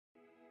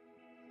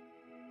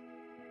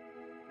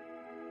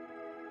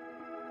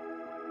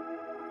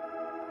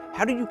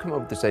How did you come up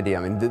with this idea?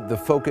 I mean, the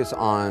focus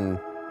on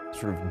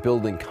sort of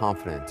building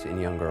confidence in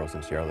young girls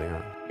in Sierra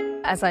Leone.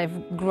 As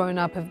I've grown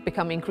up, I've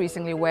become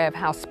increasingly aware of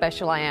how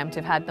special I am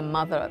to have had the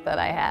mother that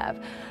I have,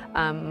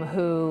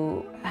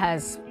 who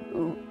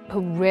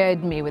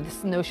reared me with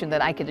this notion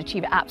that I could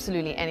achieve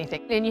absolutely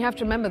anything. And you have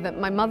to remember that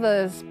my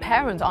mother's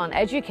parents aren't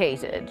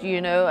educated, you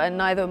know, and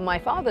neither my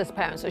father's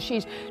parents. So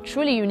she's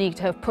truly unique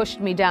to have pushed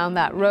me down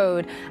that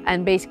road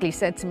and basically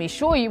said to me,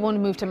 sure, you want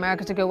to move to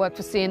America to go work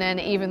for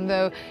CNN, even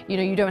though, you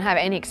know, you don't have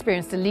any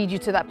experience to lead you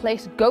to that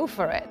place, go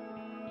for it.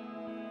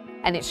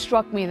 And it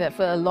struck me that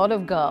for a lot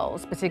of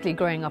girls, particularly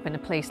growing up in a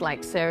place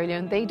like Sierra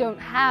Leone, they don't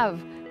have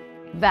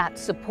that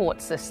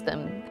support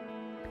system.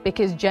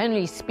 Because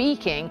generally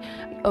speaking,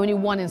 only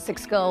 1 in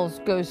 6 girls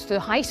goes to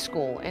high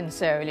school in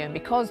Sierra Leone.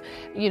 Because,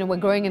 you know, we're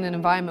growing in an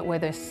environment where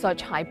there's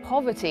such high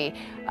poverty,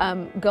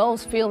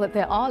 girls feel that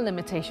there are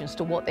limitations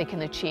to what they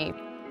can achieve.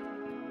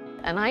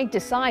 And I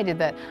decided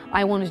that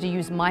I wanted to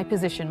use my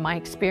position, my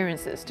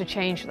experiences to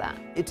change that.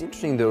 It's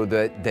interesting, though,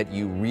 that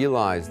you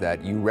realize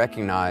that, you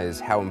recognize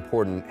how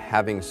important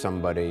having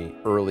somebody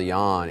early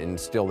on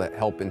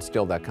help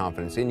instill that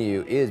confidence in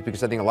you is,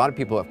 because I think a lot of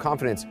people who have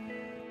confidence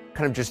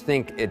kind of just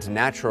think it's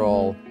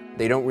natural. Mm-hmm.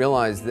 They don't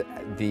realize the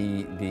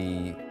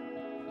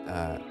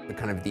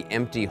kind of the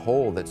empty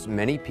hole that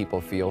many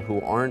people feel who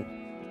aren't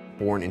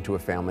born into a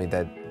family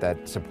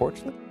that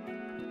supports them.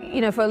 You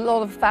know, for a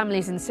lot of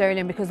families in Sierra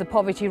Leone, because the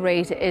poverty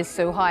rate is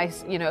so high,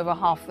 you know, over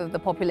half of the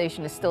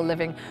population is still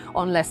living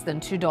on less than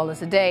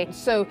 $2 a day.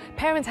 So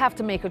parents have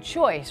to make a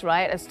choice,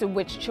 right, as to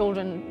which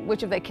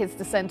of their kids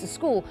to send to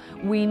school.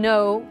 We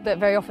know that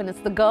very often it's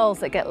the girls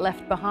that get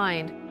left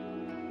behind.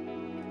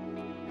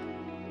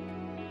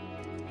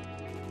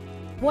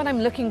 What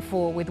I'm looking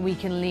for with We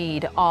Can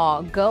Lead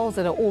are girls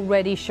that are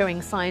already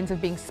showing signs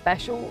of being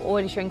special,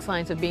 already showing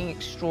signs of being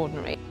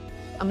extraordinary.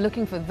 I'm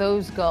looking for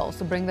those girls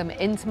to bring them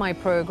into my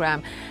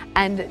program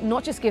and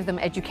not just give them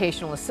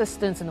educational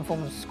assistance in the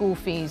form of school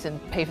fees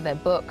and pay for their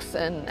books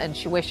and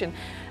tuition,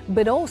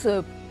 but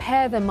also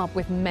pair them up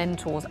with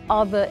mentors,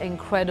 other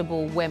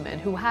incredible women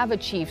who have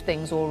achieved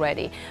things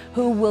already,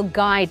 who will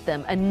guide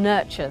them and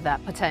nurture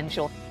that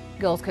potential.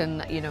 Girls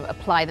can, you know,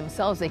 apply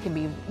themselves, they can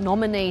be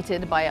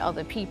nominated by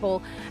other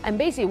people. And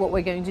basically what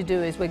we're going to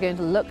do is we're going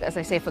to look, as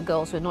I say, for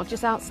girls who are not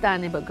just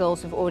outstanding, but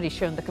girls who've already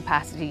shown the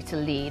capacity to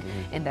lead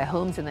in their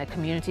homes, in their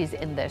communities,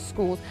 in their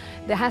schools.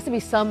 There has to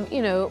be some,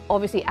 you know,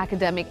 obviously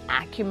academic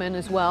acumen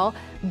as well.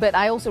 But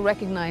I also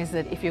recognize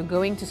that if you're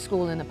going to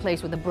school in a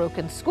place with a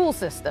broken school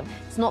system,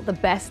 it's not the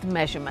best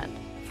measurement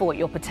for what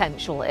your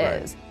potential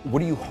is. Right. What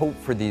do you hope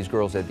for these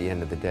girls at the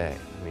end of the day?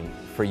 I mean,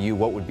 for you,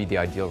 what would be the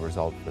ideal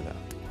result for them?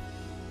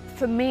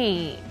 For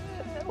me,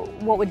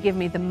 what would give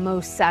me the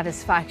most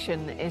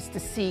satisfaction is to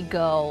see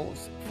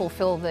girls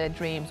fulfill their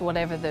dreams,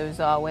 whatever those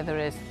are, whether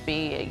it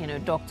be, you know,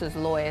 doctors,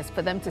 lawyers,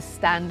 for them to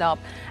stand up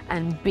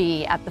and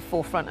be at the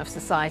forefront of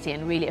society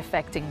and really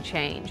affecting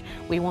change.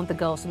 We want the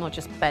girls to not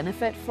just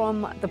benefit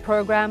from the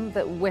program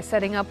that we're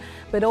setting up,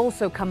 but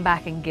also come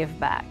back and give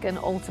back and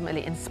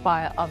ultimately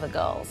inspire other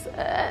girls.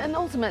 And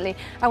ultimately,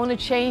 I want to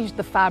change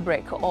the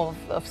fabric of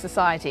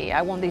society.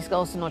 I want these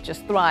girls to not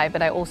just thrive,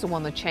 but I also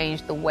want to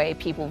change the way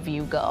people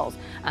view girls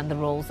and the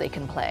roles they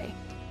can play.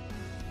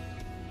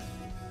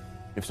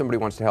 If somebody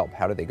wants to help,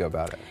 how do they go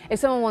about it? If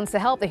someone wants to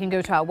help, they can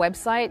go to our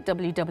website,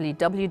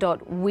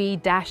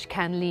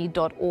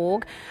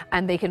 www.we-canlead.org,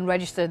 and they can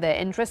register their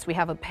interest. We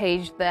have a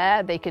page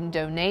there. They can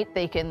donate.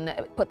 They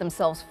can put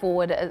themselves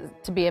forward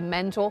to be a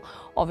mentor.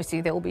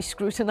 Obviously, they will be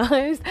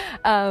scrutinized.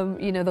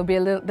 You know,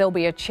 there'll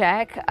be a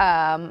check,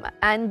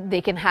 and they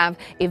can have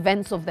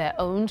events of their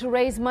own to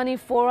raise money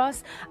for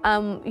us.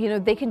 You know,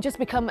 they can just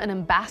become an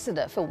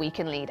ambassador for We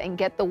Can Lead and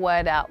get the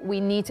word out. We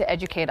need to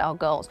educate our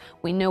girls.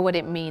 We know what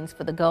it means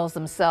for the girls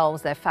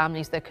themselves, their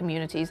families, their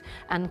communities,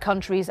 and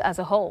countries as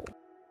a whole.